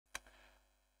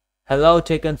Hello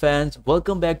Tekken fans,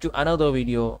 welcome back to another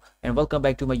video and welcome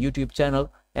back to my YouTube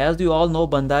channel. As you all know,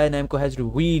 Bandai Namco has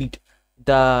revealed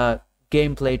the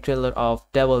gameplay trailer of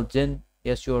Devil Jin.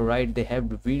 Yes, you're right, they have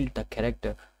revealed the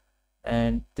character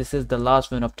and this is the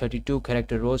last one of 32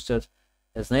 character rosters.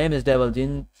 His name is Devil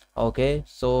Jin. Okay,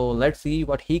 so let's see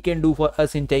what he can do for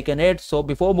us in Tekken 8. So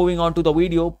before moving on to the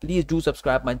video, please do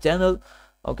subscribe my channel.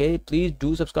 Okay, please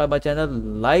do subscribe my channel,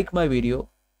 like my video,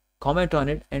 comment on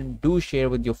it, and do share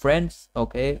with your friends.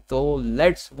 Okay, so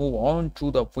let's move on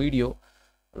to the video.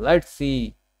 Let's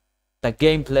see the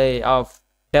gameplay of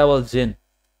Devil Jin.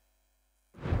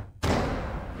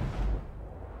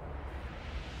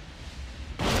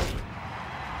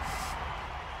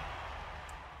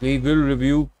 We will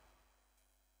review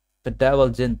the Devil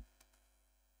Jin,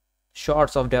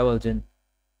 shots of Devil Jin.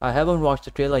 I haven't watched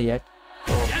the trailer yet.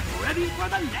 Get ready for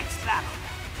the next battle.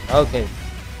 Okay.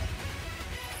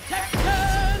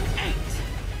 Tekken 8.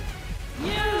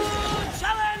 New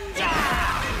challenger.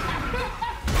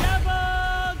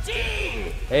 Devil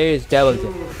Jin. Hey, it's Devil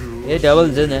Jin. Hey, Devil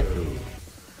Jin hai.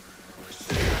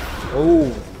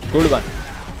 Oh, good one.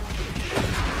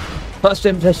 First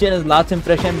impression is last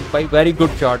impression. By very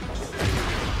good shot.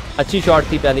 अच्छी shot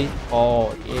थी पहली.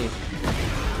 Oh, ये.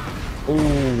 Oh.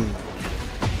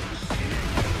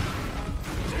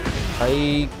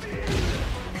 भाई.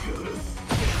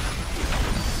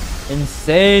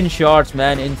 Insane shots,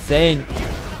 man. Insane.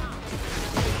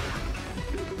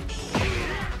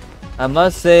 I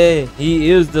must say, he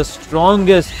is the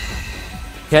strongest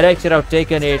character of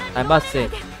Tekken 8. I must say.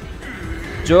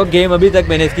 जो game अभी तक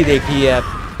मैंने इसकी देखी है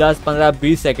 10, 15,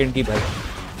 20 सेकंड की भाई,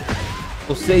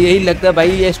 उससे यही लगता है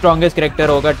भाई ये स्ट्रॉन्गेस्ट कैरेक्टर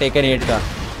होगा टेकन 8 का.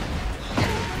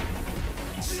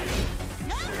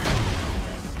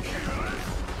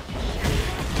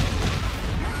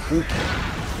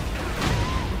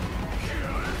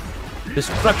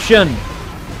 Destruction.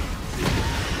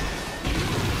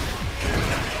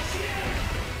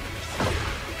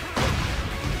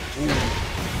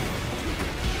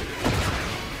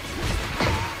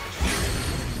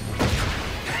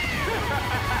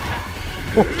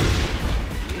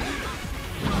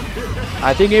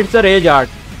 I think it's a rage art.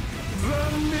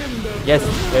 Yes,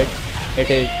 it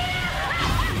is.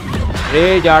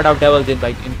 Rage art of Devil Jin,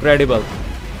 like incredible.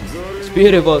 It's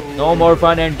beautiful. No more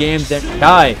fun and games than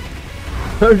die.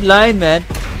 Third line, man.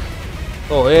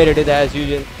 Oh, here it is as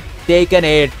usual. Tekken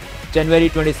 8, January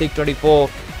 26, 24.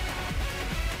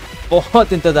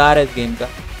 बहुत इंतजार है इस game का.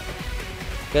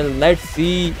 Okay, let's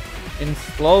see in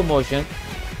slow motion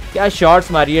क्या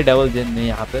shots मारी है devil जिन ने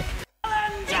यहाँ पे.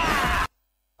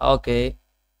 Okay,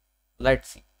 let's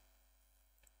see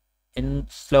in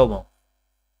slow mo.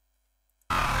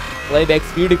 Playback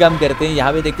speed कम करते हैं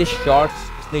यहाँ पे. देखते हैं शॉट्स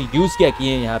उसने यूज क्या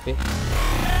किए हैं यहाँ पे.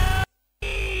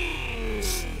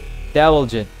 Devil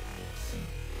Jin.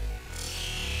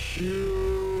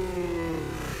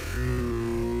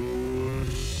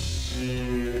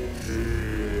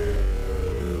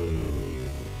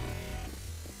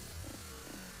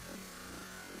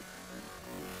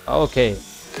 Okay.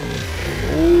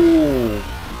 Ooh.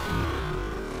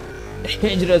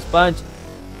 Dangerous punch.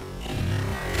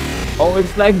 Oh,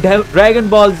 it's like Dragon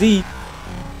Ball Z.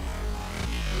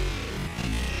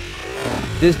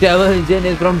 This Devil Jin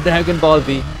is from Dragon Ball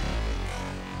Z.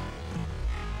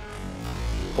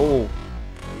 Oh.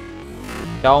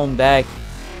 Down back.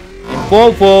 And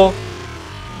 4-4.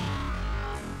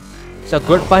 It's a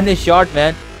good punish shot,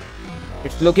 man.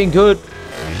 It's looking good.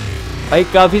 भाई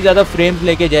काफी ज्यादा frames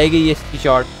लेके जाएगी ये इसकी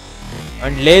shot.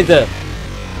 And laser.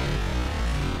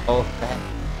 ओह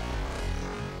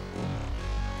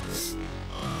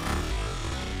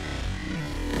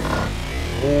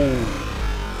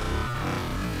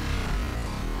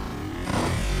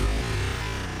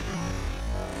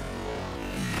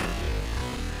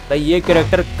भाई ये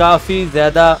character काफी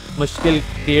ज्यादा मुश्किल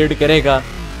क्रिएट करेगा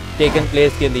टेकन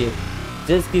प्लेस के लिए.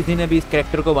 जिस किसी ने भी इस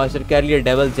कैरेक्टर को मास्टर कर लिया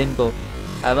डेविल जिन को,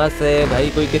 बस भाई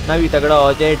कोई कितना भी तगड़ा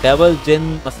हो जाए डेविल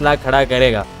जिन मसला खड़ा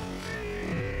करेगा.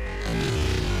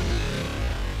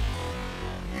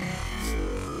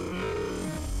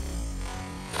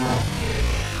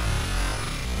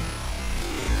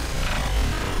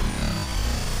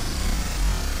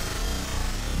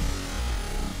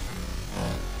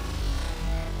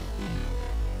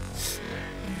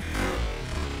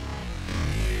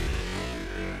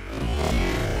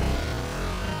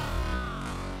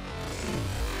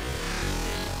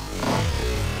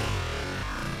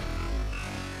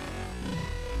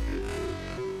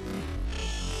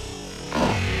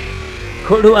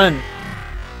 Good one.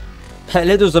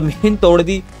 पहले तो जमीन तोड़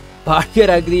दी, फाड़ के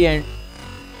रख दी एंड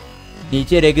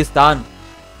नीचे रेगिस्तान.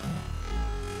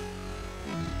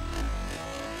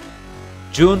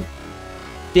 जुन,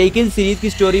 टेकन सीरीज की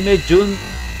स्टोरी में जुन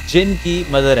जिन की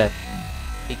मदर है,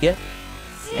 ठीक है।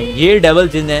 एंड ये डेविल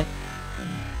जिन है,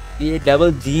 ये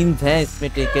डेविल जीन्स हैं इसमें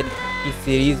टेकन की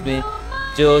सीरीज में,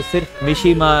 जो सिर्फ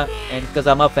मिशिमा एंड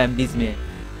कजामा फैमिलीज में है।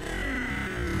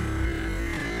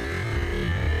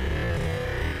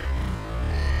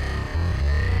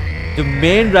 जो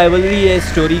मेन राइवलरी है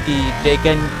स्टोरी की,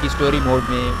 टेकन की स्टोरी मोड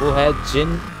में, वो है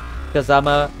जिन,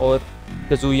 कजामा और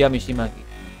कजुया मिशिमा की।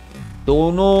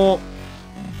 दोनों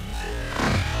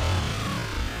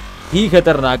ही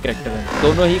खतरनाक कैरेक्टर हैं,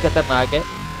 दोनों ही खतरनाक है।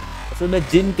 असल में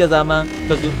जिन, कजामा,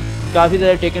 काफ़ी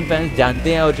ज़्यादा टेकन फैंस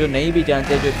जानते हैं, और जो नहीं भी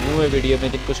जानते, जो न्यू है वीडियो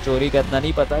में, जिनको स्टोरी का इतना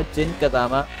नहीं पता, जिन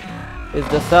कजामा is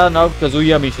the son of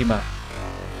Kazuya Mishima.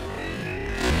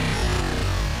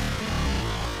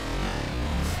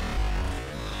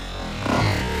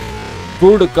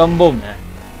 Good combo man.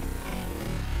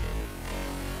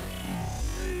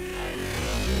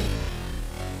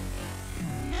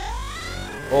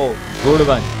 O good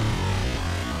one.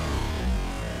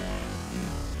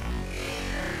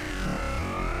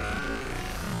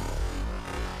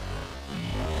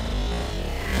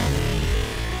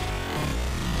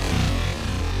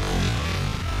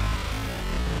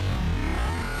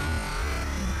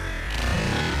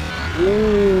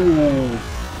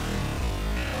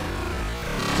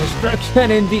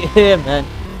 Destruction in the air, man.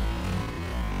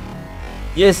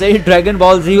 ये सही ड्रैगन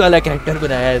बॉल जी वाला कैरेक्टर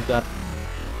बनाया है इस बार।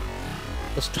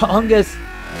 The strongest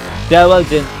Devil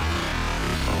Jin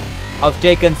of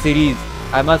Tekken series,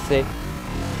 I must say.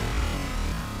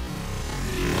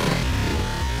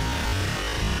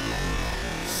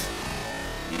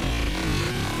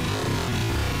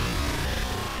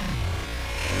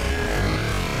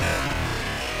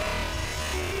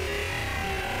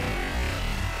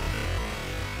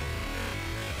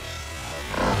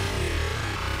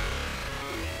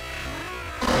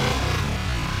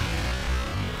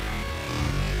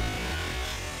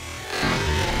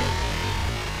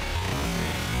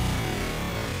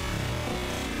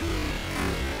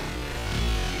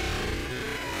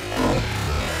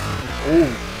 Oh,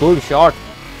 good shot.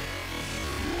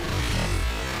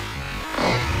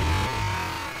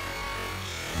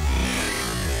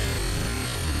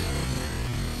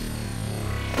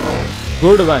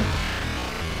 Good one.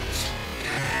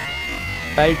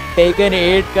 भाई taken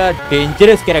 8 का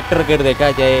dangerous character अगर देखा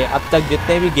जाए, अब तक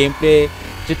जितने भी गेम प्ले,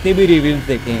 जितने भी रिव्यूज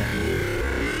देखे हैं,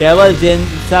 डेविल जिन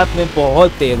साथ में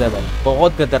बहुत तेज है भाई,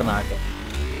 बहुत खतरनाक है।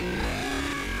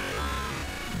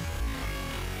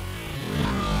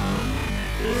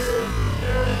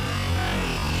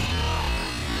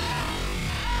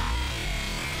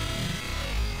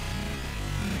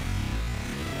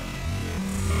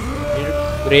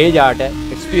 रेज आर्ट है,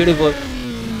 it's beautiful,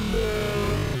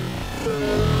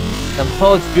 the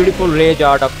most beautiful rage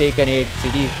art of Tekken 8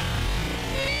 series.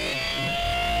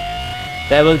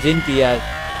 Devil Jin की यार।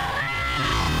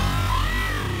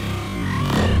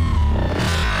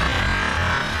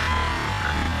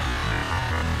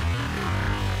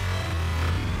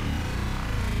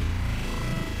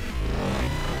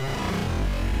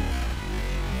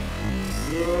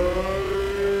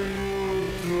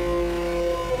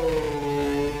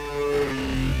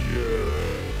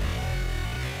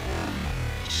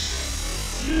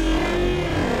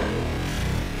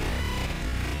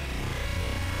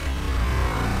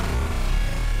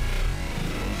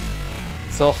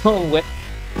 So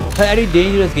very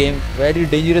dangerous game, very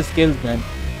dangerous skills man.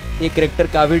 ये करेक्टर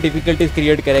काफ़ी डिफिकल्टीज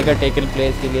क्रिएट करेगा टेकन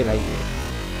प्लेयर्स के लिए भाई।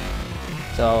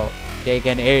 So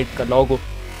टेकन 8 का लोगो।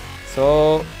 So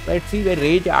let's see, way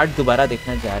raise art दोबारा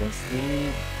देखना चाह रहे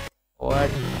हैं। What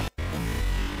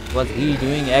was he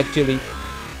doing actually?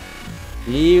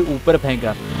 ये ऊपर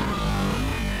फेंका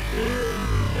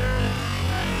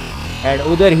एंड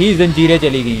उधर ही जंजीरें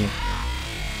चली गई हैं,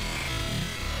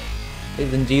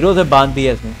 जंजीरों से बांध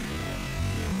दिया इसने।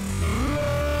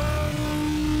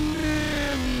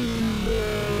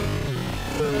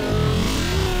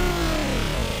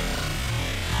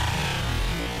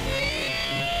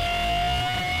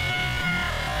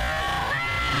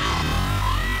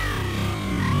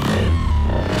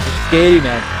 Scary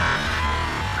man,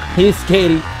 he's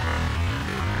scary.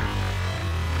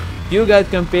 You guys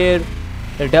compare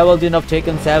the Devil Jin of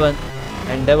Tekken 7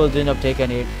 and Devil Jin of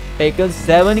Tekken 8. Tekken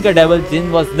 7 का Devil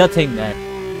Jin was nothing man.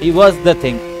 He was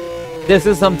nothing. This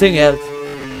is something else.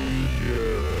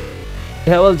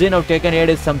 Devil Jin of Tekken 8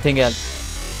 is something else.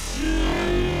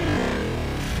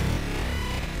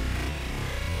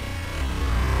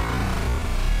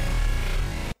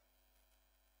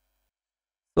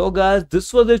 So guys,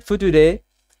 this was it for today.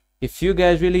 If you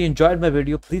guys really enjoyed my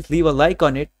video, please leave a like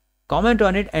on it, comment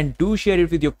on it, and do share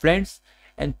it with your friends.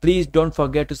 And please don't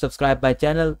forget to subscribe my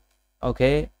channel.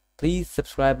 Okay, please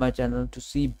subscribe my channel to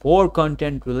see more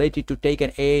content related to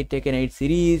Tekken 8, Tekken 8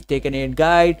 series, Tekken 8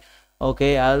 guide.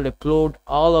 Okay, I'll upload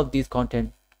all of these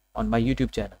content on my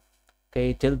YouTube channel.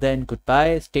 Okay, till then,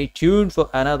 goodbye. Stay tuned for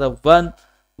another one.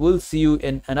 We'll see you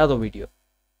in another video.